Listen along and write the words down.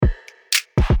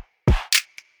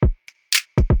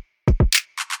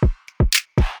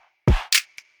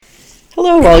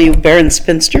Hello, all you barren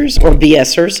spinsters, or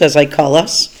BSers as I call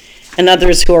us, and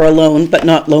others who are alone but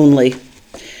not lonely.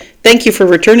 Thank you for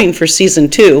returning for Season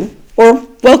 2, or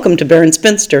welcome to Barren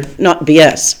Spinster, not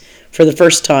BS, for the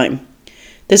first time.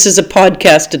 This is a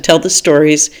podcast to tell the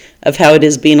stories of how it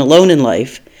is being alone in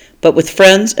life, but with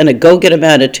friends and a go-get-'em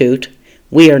attitude,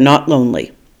 we are not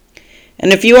lonely.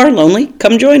 And if you are lonely,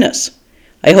 come join us.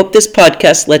 I hope this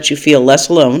podcast lets you feel less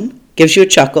alone, gives you a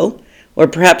chuckle, or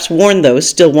perhaps warn those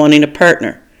still wanting a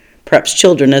partner, perhaps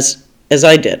children as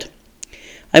I did.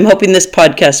 I'm hoping this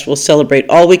podcast will celebrate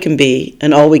all we can be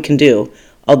and all we can do,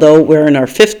 although we're in our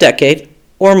 5th decade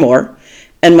or more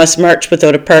and must march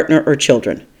without a partner or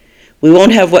children. We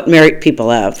won't have what married people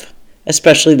have,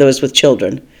 especially those with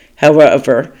children.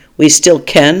 However, we still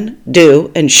can,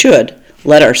 do, and should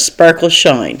let our sparkle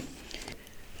shine.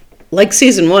 Like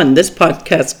Season 1, this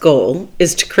podcast's goal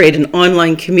is to create an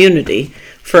online community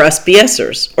for us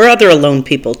BSers or other alone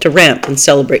people to rant and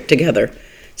celebrate together.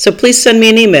 So please send me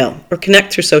an email or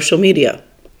connect through social media.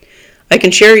 I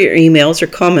can share your emails or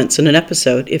comments in an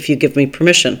episode if you give me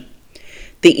permission.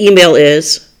 The email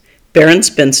is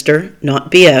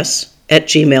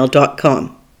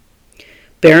barrenspinster.notbs@gmail.com.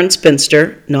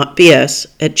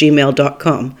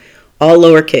 barrenspinster.notbs@gmail.com. All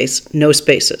lowercase, no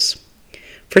spaces.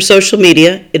 For social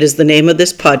media, it is the name of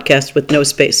this podcast with no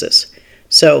spaces.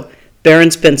 So,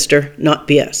 Barren Spinster, not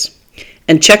BS.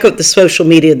 And check out the social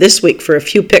media this week for a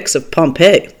few pics of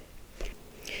Pompeii.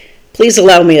 Please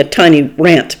allow me a tiny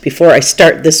rant before I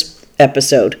start this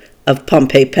episode of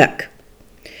Pompeii Peck.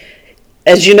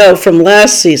 As you know from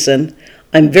last season,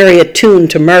 I'm very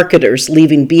attuned to marketers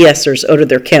leaving BSers out of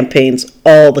their campaigns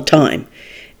all the time.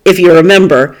 If you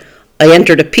remember, I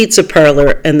entered a pizza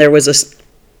parlor and there was a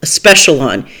special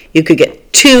on. You could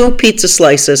get 2 pizza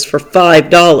slices for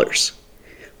 $5.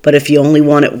 But if you only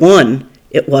wanted one,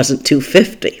 it wasn't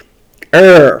 $2.50.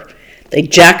 They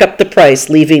jack up the price,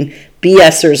 leaving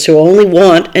BSers who only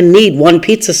want and need one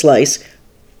pizza slice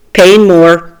paying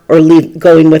more or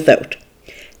going without.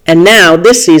 And now,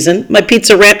 this season, my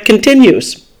pizza rant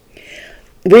continues.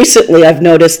 Recently, I've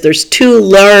noticed there's 2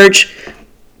 large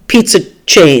pizza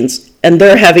chains, and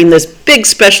they're having this big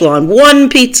special on one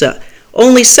pizza,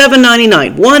 only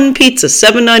 $7.99. One pizza,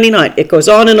 $7.99. It goes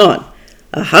on and on.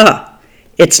 Aha!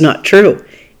 It's not true.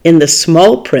 In the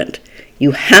small print,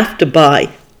 you have to buy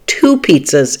 2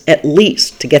 pizzas at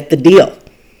least to get the deal.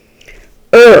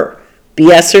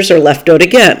 BSers are left out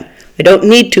again. I don't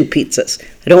need 2 pizzas.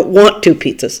 I don't want 2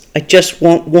 pizzas. I just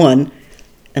want one,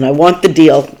 and I want the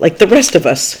deal like the rest of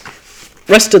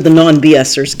the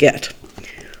non-BSers get.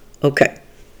 Okay,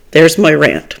 there's my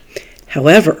rant.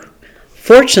 However,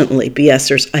 fortunately,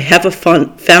 BSers, I have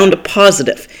found a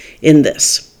positive in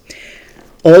this.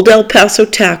 Old El Paso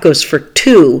Tacos for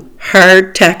 2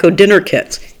 hard taco dinner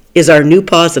kits is our new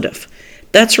positive.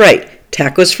 That's right,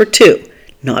 tacos for 2,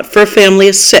 not for a family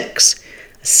of 6.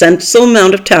 A sensible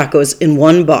amount of tacos in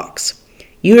one box.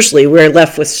 Usually we're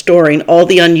left with storing all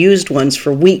the unused ones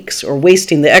for weeks or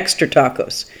wasting the extra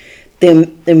tacos, the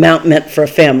amount meant for a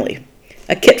family.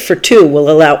 A kit for 2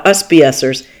 will allow us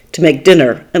BSers to make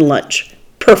dinner and lunch.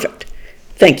 Perfect.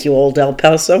 Thank you, Old El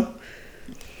Paso.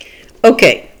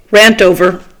 Okay. Rant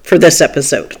over for this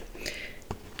episode.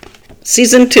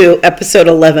 Season 2, Episode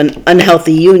 11,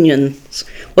 Unhealthy Unions,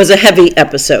 was a heavy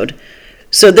episode.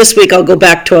 So this week I'll go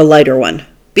back to a lighter one.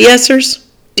 BSers,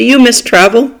 do you miss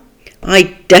travel?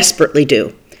 I desperately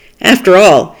do. After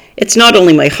all, it's not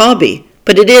only my hobby,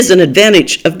 but it is an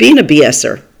advantage of being a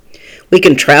BSer. We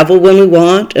can travel when we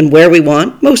want and where we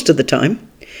want most of the time.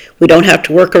 We don't have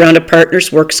to work around a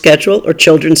partner's work schedule or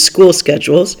children's school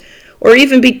schedules, or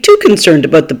even be too concerned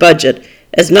about the budget,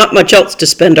 as not much else to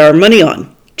spend our money on,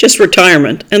 just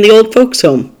retirement and the old folks'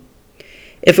 home.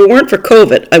 If it weren't for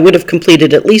COVID, I would have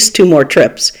completed at least 2 more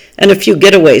trips and a few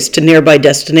getaways to nearby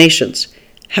destinations.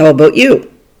 How about you?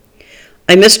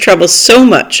 I miss travel so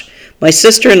much. My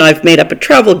sister and I have made up a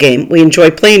travel game we enjoy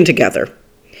playing together.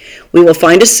 We will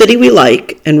find a city we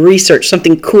like and research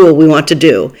something cool we want to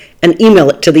do and email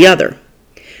it to the other.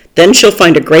 Then she'll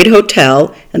find a great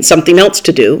hotel and something else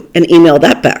to do and email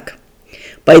that back.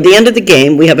 By the end of the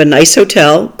game, we have a nice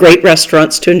hotel, great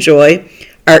restaurants to enjoy,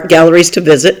 art galleries to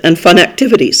visit, and fun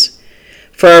activities.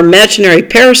 For our imaginary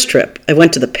Paris trip, I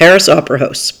went to the Paris Opera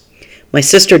House. My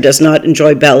sister does not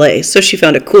enjoy ballet, so she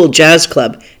found a cool jazz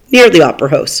club near the Opera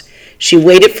House. She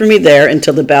waited for me there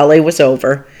until the ballet was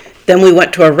over. Then we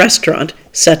went to a restaurant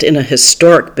set in a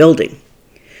historic building.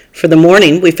 For the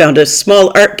morning, we found a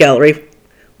small art gallery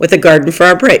with a garden for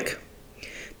our break.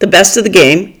 The best of the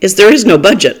game is there is no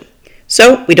budget,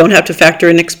 so we don't have to factor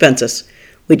in expenses.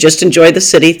 We just enjoy the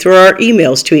city through our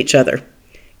emails to each other.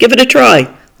 Give it a try.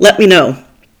 Let me know.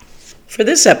 For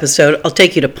this episode, I'll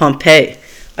take you to Pompeii.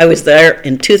 I was there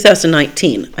in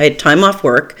 2019. I had time off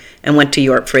work and went to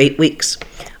Europe for 8 weeks.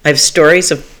 I have stories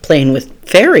of playing with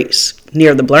fairies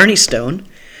near the Blarney Stone,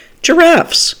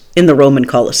 giraffes in the Roman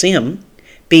Colosseum,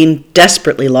 being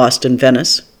desperately lost in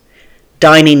Venice,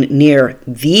 dining near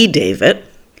the David,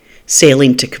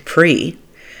 sailing to Capri,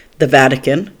 the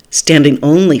Vatican, standing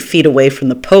only feet away from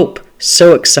the Pope,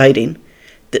 so exciting,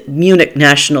 the Munich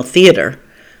National Theatre,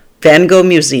 Van Gogh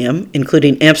Museum,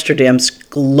 including Amsterdam's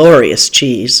glorious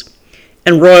cheese,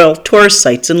 and royal tourist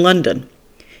sites in London.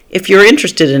 If you're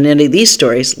interested in any of these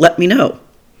stories, let me know.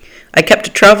 I kept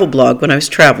a travel blog when I was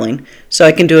traveling, so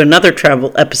I can do another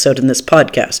travel episode in this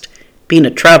podcast. Being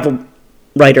a travel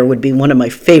writer would be one of my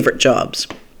favorite jobs.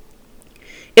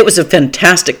 It was a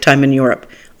fantastic time in Europe.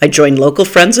 I joined local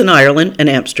friends in Ireland and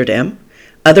Amsterdam.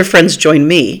 Other friends joined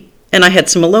me, and I had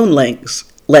some alone legs.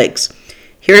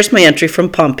 Here's my entry from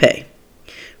Pompeii.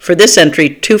 For this entry,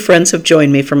 2 friends have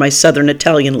joined me for my southern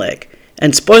Italian leg.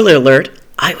 And spoiler alert,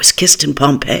 I was kissed in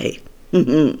Pompeii.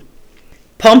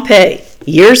 Pompeii.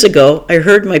 Years ago, I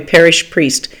heard my parish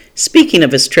priest speaking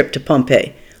of his trip to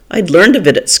Pompeii. I'd learned of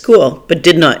it at school, but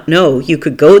did not know you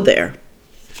could go there.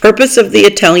 Purpose of the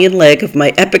Italian leg of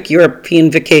my epic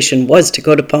European vacation was to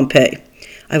go to Pompeii.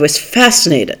 I was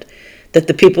fascinated that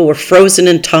the people were frozen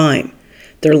in time,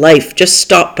 their life just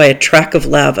stopped by a track of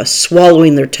lava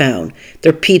swallowing their town,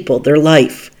 their people, their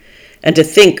life. And to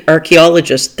think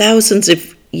archaeologists thousands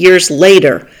of years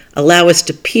later allow us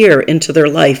to peer into their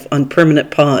life on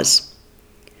permanent pause.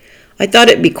 I thought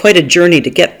it'd be quite a journey to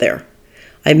get there.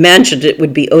 I imagined it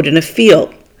would be out in a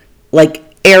field, like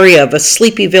area of a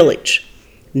sleepy village.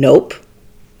 Nope.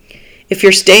 If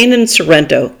you're staying in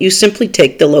Sorrento, you simply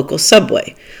take the local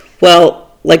subway. Well,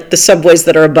 like the subways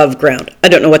that are above ground. I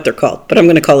don't know what they're called, but I'm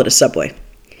going to call it a subway.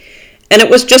 And it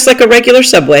was just like a regular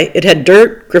subway. It had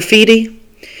dirt, graffiti.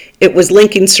 It was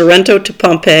linking Sorrento to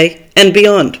Pompeii and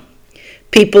beyond.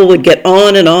 People would get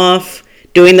on and off,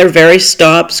 doing their various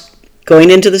stops,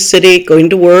 going into the city, going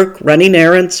to work, running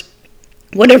errands,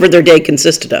 whatever their day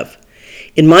consisted of.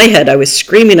 In my head, I was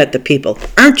screaming at the people,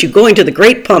 "Aren't you going to the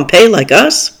great Pompeii like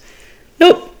us?"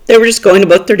 Nope, they were just going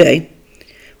about their day,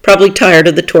 probably tired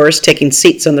of the tourists taking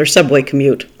seats on their subway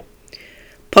commute.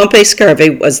 Pompeii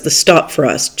Scarve was the stop for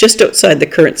us, just outside the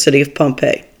current city of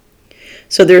Pompeii.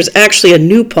 So there's actually a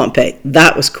new Pompeii.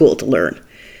 That was cool to learn.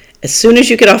 As soon as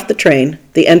you get off the train,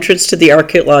 the entrance to the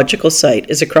archaeological site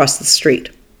is across the street.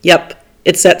 Yep,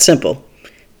 it's that simple.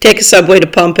 Take a subway to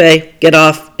Pompeii, get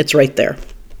off, it's right there.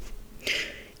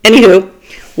 Anywho,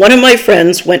 one of my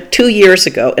friends went 2 years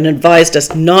ago and advised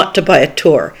us not to buy a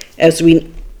tour, as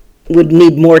we would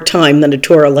need more time than a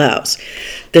tour allows.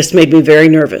 This made me very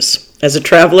nervous. As a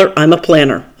traveler, I'm a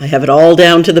planner. I have it all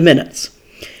down to the minutes.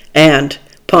 And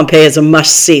Pompeii is a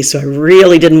must-see, so I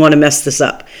really didn't want to mess this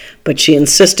up. But she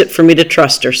insisted for me to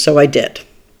trust her, so I did.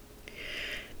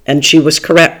 And she was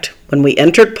correct. When we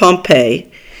entered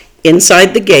Pompeii,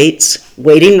 inside the gates,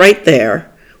 waiting right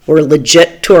there, were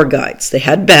legit tour guides. They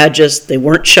had badges. They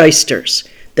weren't shysters.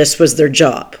 This was their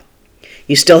job.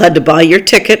 You still had to buy your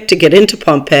ticket to get into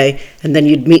Pompeii, and then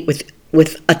you'd meet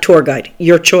with a tour guide,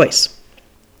 your choice.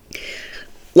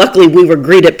 Luckily, we were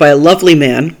greeted by a lovely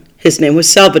man. His name was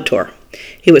Salvatore.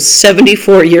 He was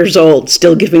 74 years old,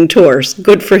 still giving tours.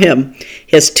 Good for him.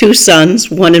 He has 2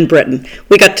 sons, one in Britain.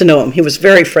 We got to know him. He was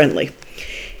very friendly.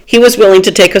 He was willing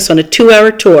to take us on a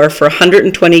 2-hour tour for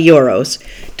 120 euros,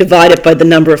 divided by the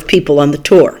number of people on the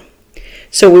tour.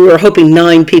 So we were hoping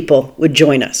 9 people would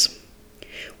join us.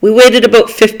 We waited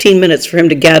about 15 minutes for him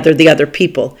to gather the other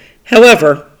people.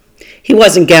 However, he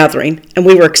wasn't gathering, and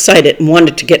we were excited and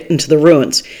wanted to get into the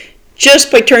ruins.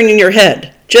 Just by turning your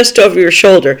head, just over your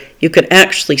shoulder, you could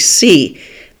actually see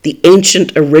the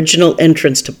ancient original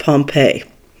entrance to Pompeii.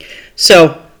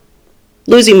 So,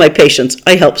 losing my patience,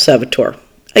 I helped Salvatore.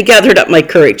 I gathered up my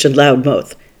courage and loud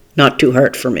mouth. Not too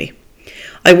hard for me.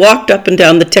 I walked up and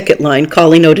down the ticket line,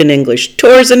 calling out in English,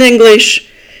 "Tours in English!"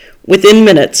 Within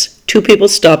minutes, 2 people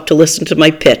stopped to listen to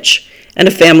my pitch, and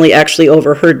a family actually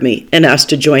overheard me and asked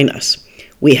to join us.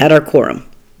 We had our quorum.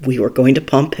 We were going to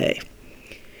Pompeii.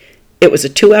 It was a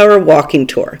 2-hour walking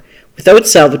tour. Without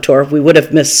Salvatore, we would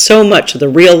have missed so much of the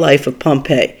real life of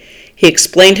Pompeii. He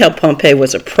explained how Pompeii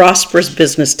was a prosperous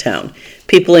business town.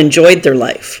 People enjoyed their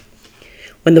life.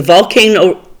 When the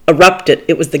volcano erupted,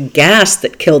 it was the gas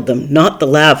that killed them, not the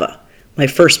lava. My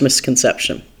first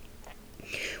misconception.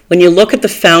 When you look at the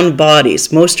found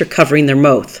bodies, most are covering their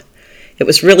mouth. It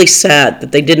was really sad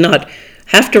that they did not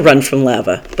have to run from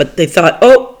lava, but they thought,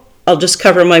 "Oh, I'll just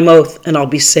cover my mouth and I'll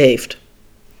be saved."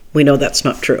 We know that's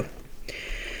not true.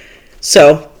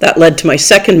 So that led to my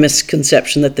second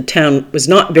misconception that the town was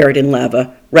not buried in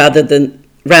lava, rather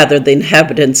the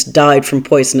inhabitants died from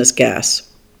poisonous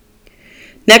gas.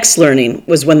 Next learning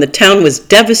was when the town was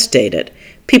devastated,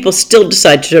 people still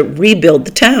decided to rebuild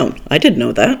the town. I didn't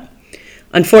know that.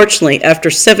 Unfortunately, after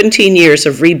 17 years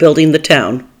of rebuilding the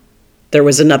town, there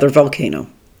was another volcano.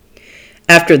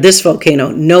 After this volcano,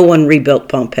 no one rebuilt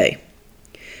Pompeii.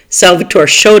 Salvatore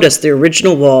showed us the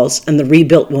original walls and the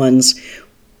rebuilt ones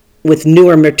with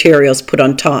newer materials put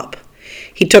on top.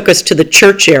 He took us to the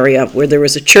church area where there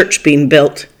was a church being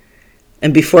built,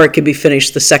 and before it could be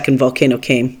finished, the second volcano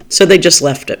came, so they just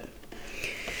left it.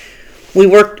 We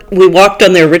walked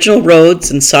on the original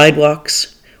roads and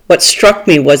sidewalks. What struck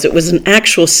me was it was an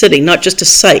actual city, not just a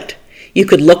site. You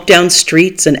could look down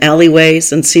streets and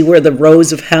alleyways and see where the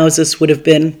rows of houses would have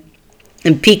been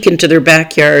and peek into their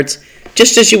backyards,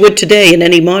 just as you would today in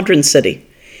any modern city.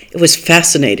 It was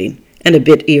fascinating and a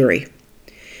bit eerie.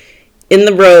 In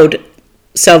the road,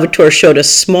 Salvatore showed us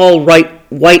small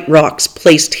white rocks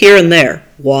placed here and there.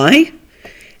 Why?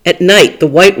 At night, the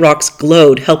white rocks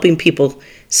glowed, helping people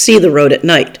see the road at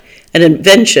night, an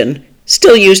invention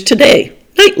still used today,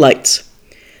 night lights.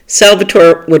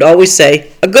 Salvatore would always say,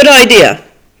 "A good idea."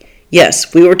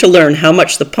 Yes, we were to learn how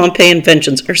much the Pompeii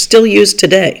inventions are still used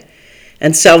today.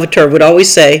 And Salvatore would always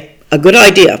say, "A good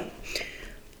idea."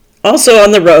 Also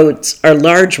on the roads are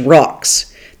large rocks.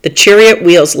 The chariot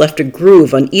wheels left a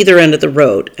groove on either end of the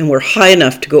road and were high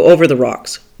enough to go over the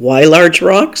rocks. Why large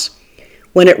rocks?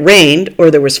 When it rained or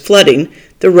there was flooding,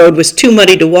 the road was too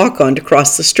muddy to walk on to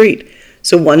cross the street,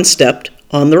 so one stepped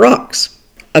on the rocks.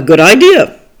 A good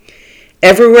idea.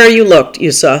 Everywhere you looked,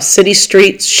 you saw city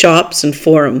streets, shops, and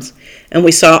forums, and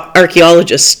we saw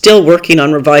archaeologists still working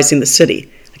on revising the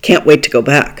city. I can't wait to go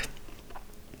back.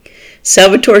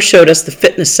 Salvatore showed us the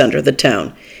fitness center of the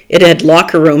town. It had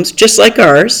locker rooms just like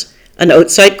ours, an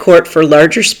outside court for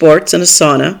larger sports, and a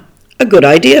sauna. A good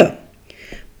idea.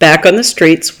 Back on the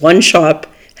streets, one shop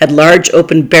had large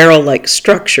open barrel-like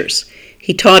structures.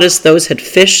 He taught us those had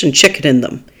fish and chicken in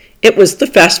them. It was the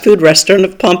fast food restaurant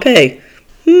of Pompeii.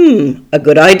 A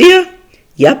good idea?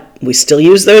 Yep, we still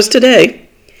use those today.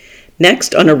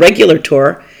 Next, on a regular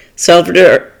tour,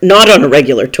 Salvatore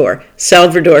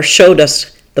showed us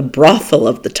the brothel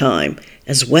of the time,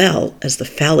 as well as the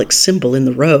phallic symbol in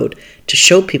the road to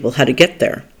show people how to get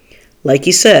there. Like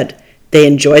he said, they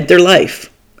enjoyed their life.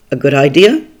 A good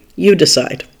idea? You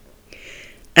decide.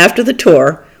 After the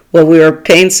tour, while we were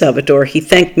paying Salvatore, he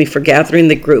thanked me for gathering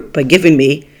the group by giving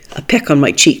me a peck on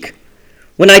my cheek.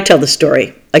 When I tell the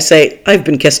story, I say, I've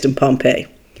been kissed in Pompeii.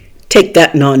 Take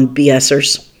that,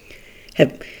 non-BSers.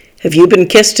 Have you been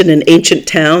kissed in an ancient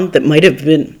town that might have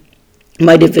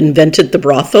invented the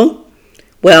brothel?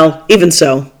 Well, even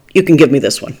so, you can give me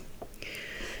this one.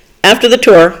 After the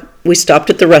tour, we stopped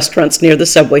at the restaurants near the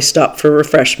subway stop for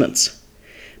refreshments.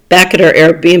 Back at our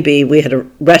Airbnb, we had a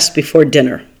rest before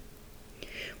dinner.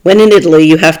 When in Italy,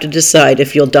 you have to decide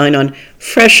if you'll dine on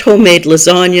fresh homemade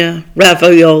lasagna,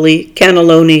 ravioli,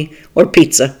 cannelloni, or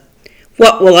pizza.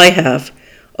 What will I have?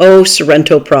 Oh,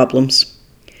 Sorrento problems.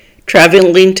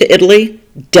 Traveling to Italy?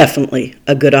 Definitely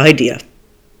a good idea.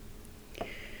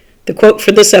 The quote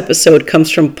for this episode comes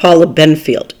from Paula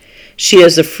Benfield. She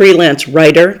is a freelance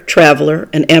writer, traveler,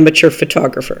 and amateur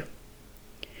photographer.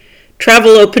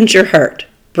 Travel opens your heart,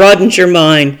 broadens your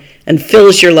mind, and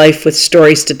fills your life with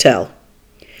stories to tell.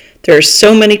 There are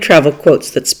so many travel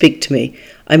quotes that speak to me.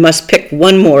 I must pick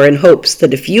one more in hopes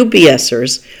that if you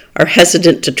BSers are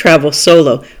hesitant to travel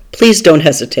solo, please don't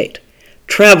hesitate.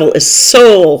 Travel is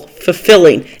so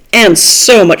fulfilling and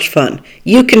so much fun.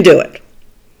 You can do it.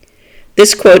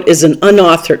 This quote is an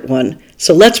unauthored one,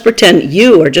 so let's pretend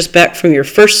you are just back from your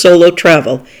first solo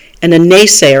travel and a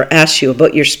naysayer asks you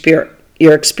about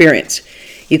your experience.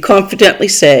 You confidently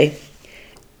say,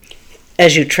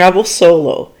 as you travel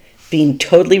solo, being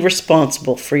totally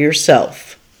responsible for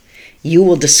yourself, you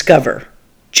will discover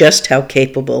just how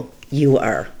capable you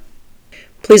are.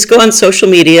 Please go on social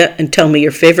media and tell me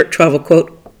your favorite travel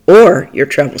quote or your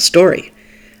travel story.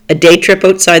 A day trip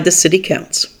outside the city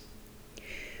counts.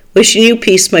 Wishing you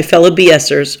peace, my fellow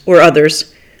BSers or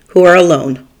others who are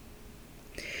alone.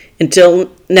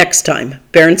 Until next time,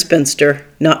 Baron Spinster,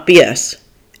 not BS,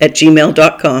 at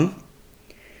gmail.com.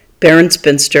 Baron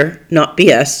Spinster, not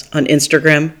BS, on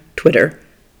Instagram, Twitter,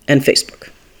 and Facebook.